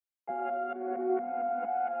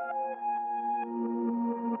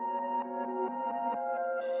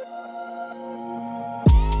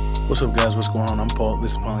What's up, guys? What's going on? I'm Paul.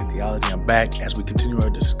 This is Pauline Theology. I'm back as we continue our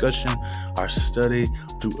discussion, our study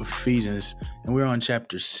through Ephesians, and we're on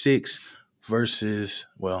chapter 6, verse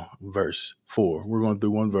 4. We're going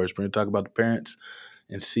through one verse. We're going to talk about the parents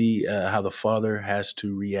and see how the father has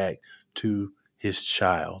to react to his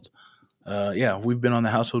child. We've been on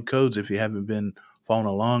the household codes. If you haven't been following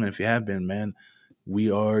along, and if you have been, man, we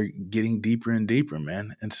are getting deeper and deeper,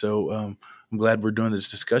 man. And so I'm glad we're doing this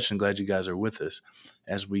discussion. Glad you guys are with us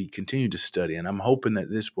as we continue to study. And I'm hoping that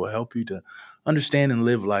this will help you to understand and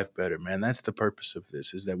live life better, man. That's the purpose of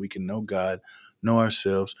this, is that we can know God, know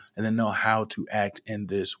ourselves, and then know how to act in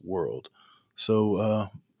this world. So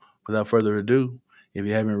without further ado, if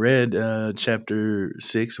you haven't read chapter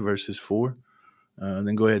 6, verses 4,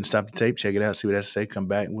 then go ahead and stop the tape, check it out, see what it has to say, come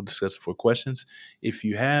back, and we'll discuss the 4 questions. If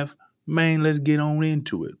you have, man, let's get on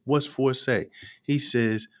into it. What's 4 say? He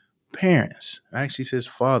says parents. Actually, he says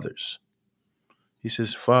fathers. He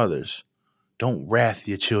says fathers, don't wrath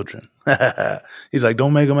your children. He's like,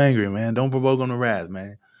 don't make them angry, man. Don't provoke them to wrath,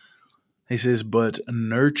 man. He says, but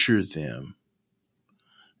nurture them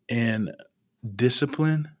in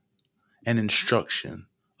discipline and instruction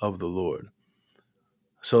of the Lord.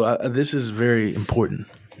 So this is very important.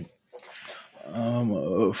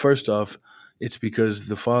 First off, it's because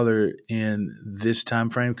the father in this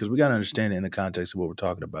time frame, because we got to understand it in the context of what we're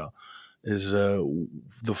talking about, is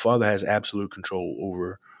the father has absolute control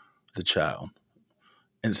over the child.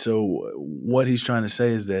 And so what he's trying to say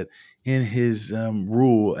is that in his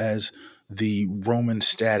rule, as the Roman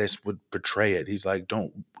status would portray it, he's like,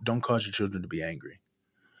 don't cause your children to be angry.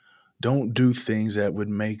 Don't do things that would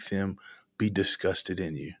make them be disgusted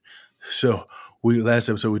in you. So last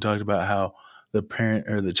episode we talked about how the parent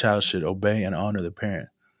or the child should obey and honor the parent.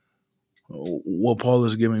 Well, Paul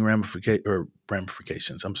is giving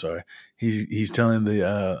ramifications. I'm sorry. He's telling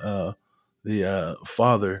the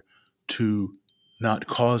father to not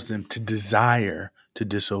cause them to desire to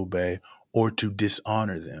disobey or to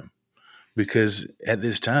dishonor them, because at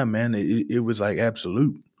this time, man, it was like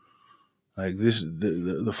absolute. Like this,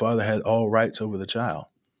 the father had all rights over the child.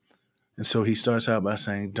 And so he starts out by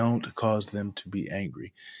saying, don't cause them to be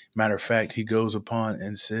angry. Matter of fact, he goes upon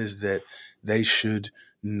and says that they should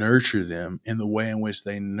nurture them in the way in which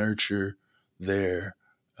they nurture their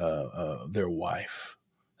wife.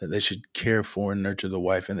 That they should care for and nurture the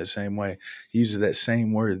wife in the same way. He uses that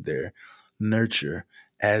same word there, nurture,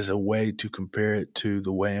 as a way to compare it to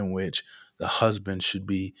the way in which the husband should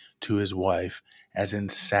be to his wife, as in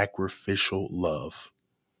sacrificial love.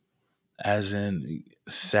 As in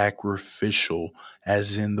sacrificial,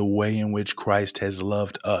 as in the way in which Christ has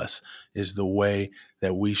loved us, is the way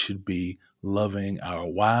that we should be loving our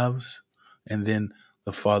wives. And then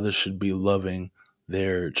the father should be loving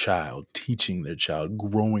their child, teaching their child,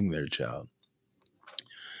 growing their child.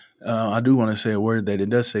 I do want to say a word that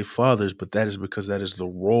it does say fathers, but that is because that is the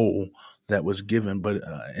role that was given. But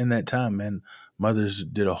in that time, man, mothers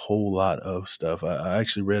did a whole lot of stuff. I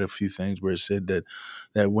actually read a few things where it said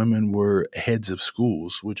that women were heads of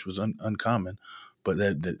schools, which was uncommon, but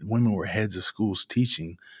that women were heads of schools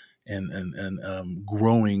teaching and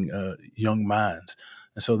growing young minds.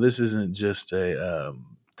 And so this isn't just a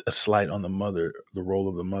slight on the mother, the role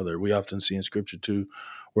of the mother. We often see in Scripture too,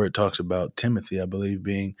 where it talks about Timothy, I believe,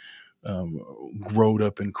 being growed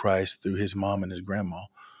up in Christ through his mom and his grandma.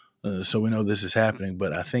 So we know this is happening,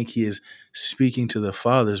 but I think he is speaking to the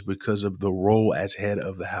fathers because of the role as head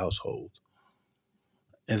of the household,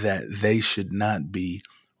 and that they should not be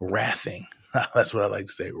wrathing. That's what I like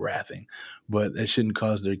to say, wrathing. But it shouldn't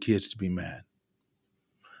cause their kids to be mad.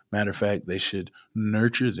 Matter of fact, they should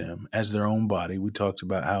nurture them as their own body. We talked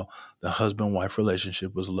about how the husband-wife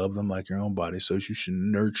relationship was love them like your own body. So you should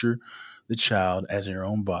nurture the child as your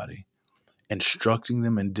own body, instructing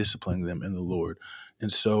them and disciplining them in the Lord.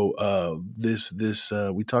 And so this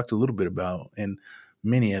we talked a little bit about in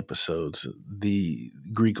many episodes, the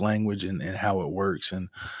Greek language and how it works. And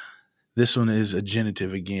this one is a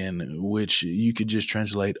genitive again, which you could just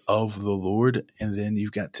translate of the Lord. And then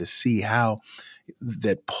you've got to see how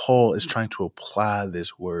that Paul is trying to apply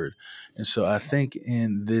this word. And so I think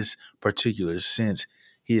in this particular sense,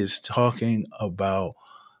 he is talking about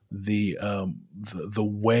the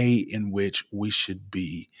way in which we should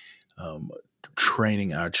be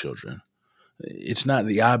training our children. It's not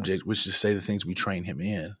the object, which is to say the things we train him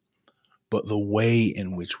in, but the way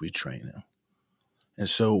in which we train him. And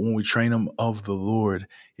so when we train them of the Lord,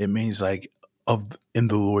 it means like in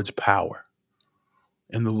the Lord's power,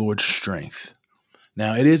 in the Lord's strength.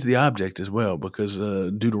 Now, it is the object as well, because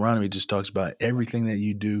Deuteronomy just talks about everything that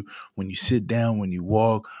you do when you sit down, when you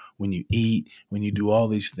walk, when you eat, when you do all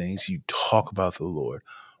these things, you talk about the Lord.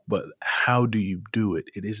 But how do you do it?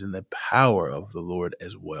 It is in the power of the Lord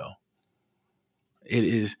as well. It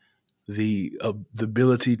is the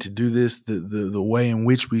ability to do this, the way in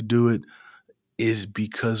which we do it is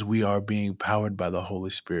because we are being powered by the Holy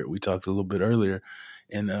Spirit. We talked a little bit earlier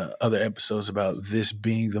in other episodes about this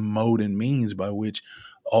being the mode and means by which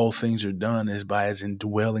all things are done is by His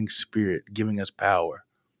indwelling Spirit giving us power,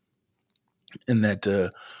 and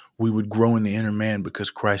that we would grow in the inner man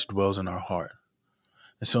because Christ dwells in our heart.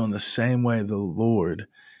 And so, in the same way, the Lord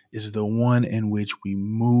is the one in which we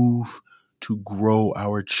move to grow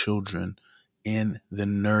our children in the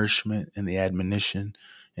nourishment and the admonition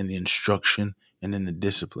and the instruction and in the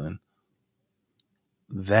discipline.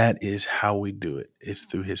 That is how we do it. It's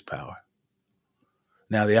through His power.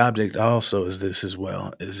 Now, the object also is this as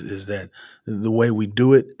well, is that the way we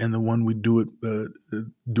do it and the one we do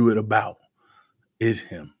it about is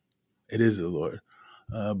Him. It is the Lord.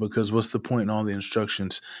 Because what's the point in all the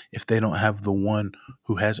instructions if they don't have the one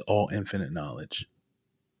who has all infinite knowledge?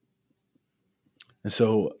 And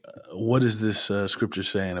so, what is this scripture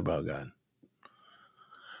saying about God?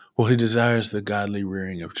 Well, He desires the godly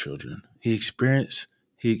rearing of children. He expects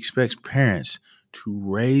parents to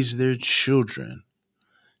raise their children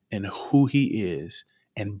in who He is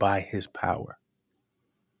and by His power.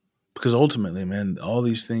 Because ultimately, man, all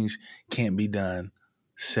these things can't be done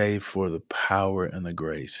save for the power and the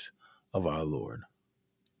grace of our Lord.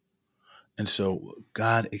 And so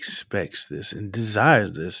God expects this and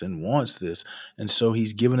desires this and wants this. And so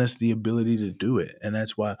He's given us the ability to do it. And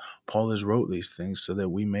that's why Paul has wrote these things so that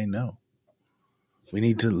we may know. We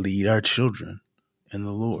need to lead our children in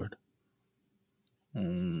the Lord.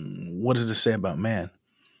 What does this say about man?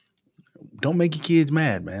 Don't make your kids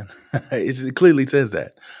mad, man. It clearly says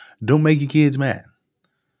that. Don't make your kids mad.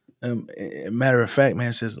 Matter of fact, man,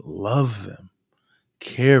 it says love them,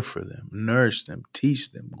 care for them, nourish them,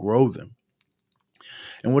 teach them, grow them.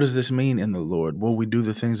 And what does this mean in the Lord? Well, we do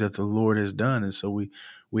the things that the Lord has done. And so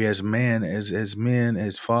we as men, as men,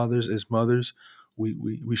 as fathers, as mothers,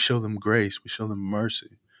 we show them grace. We show them mercy.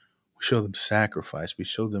 We show them sacrifice. We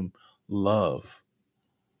show them love.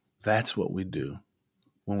 That's what we do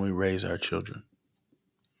when we raise our children.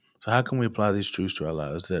 So how can we apply these truths to our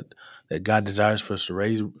lives? That God desires for us to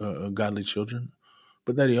raise godly children,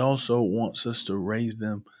 but that He also wants us to raise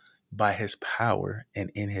them by His power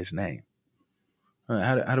and in His name.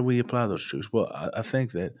 How do we apply those truths? Well, I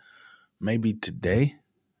think that maybe today,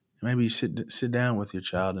 maybe you sit down with your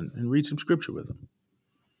child and read some scripture with them.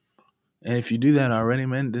 And if you do that already,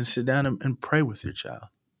 man, then sit down and pray with your child.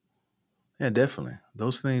 Yeah, definitely.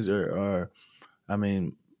 Those things are I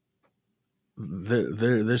mean,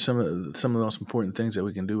 they're some of the most important things that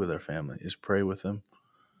we can do with our family is pray with them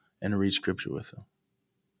and read scripture with them.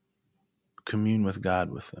 Commune with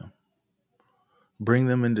God with them. Bring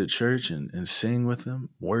them into church and sing with them,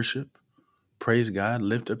 worship, praise God,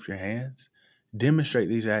 lift up your hands. Demonstrate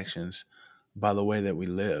these actions by the way that we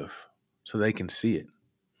live so they can see it.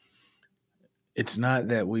 It's not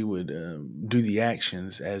that we would do the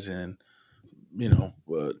actions as in,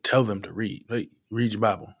 tell them to read. Hey, read your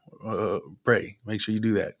Bible, pray, make sure you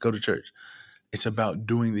do that, go to church. It's about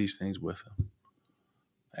doing these things with them.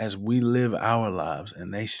 As we live our lives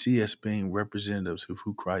and they see us being representatives of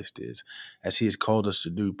who Christ is, as He has called us to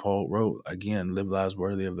do, Paul wrote, again, live lives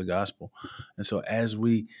worthy of the gospel. And so as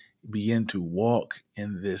we begin to walk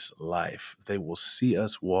in this life, they will see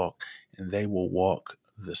us walk and they will walk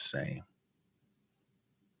the same.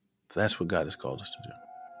 That's what God has called us to do.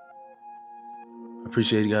 I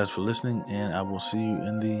appreciate you guys for listening, and I will see you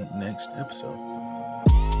in the next episode.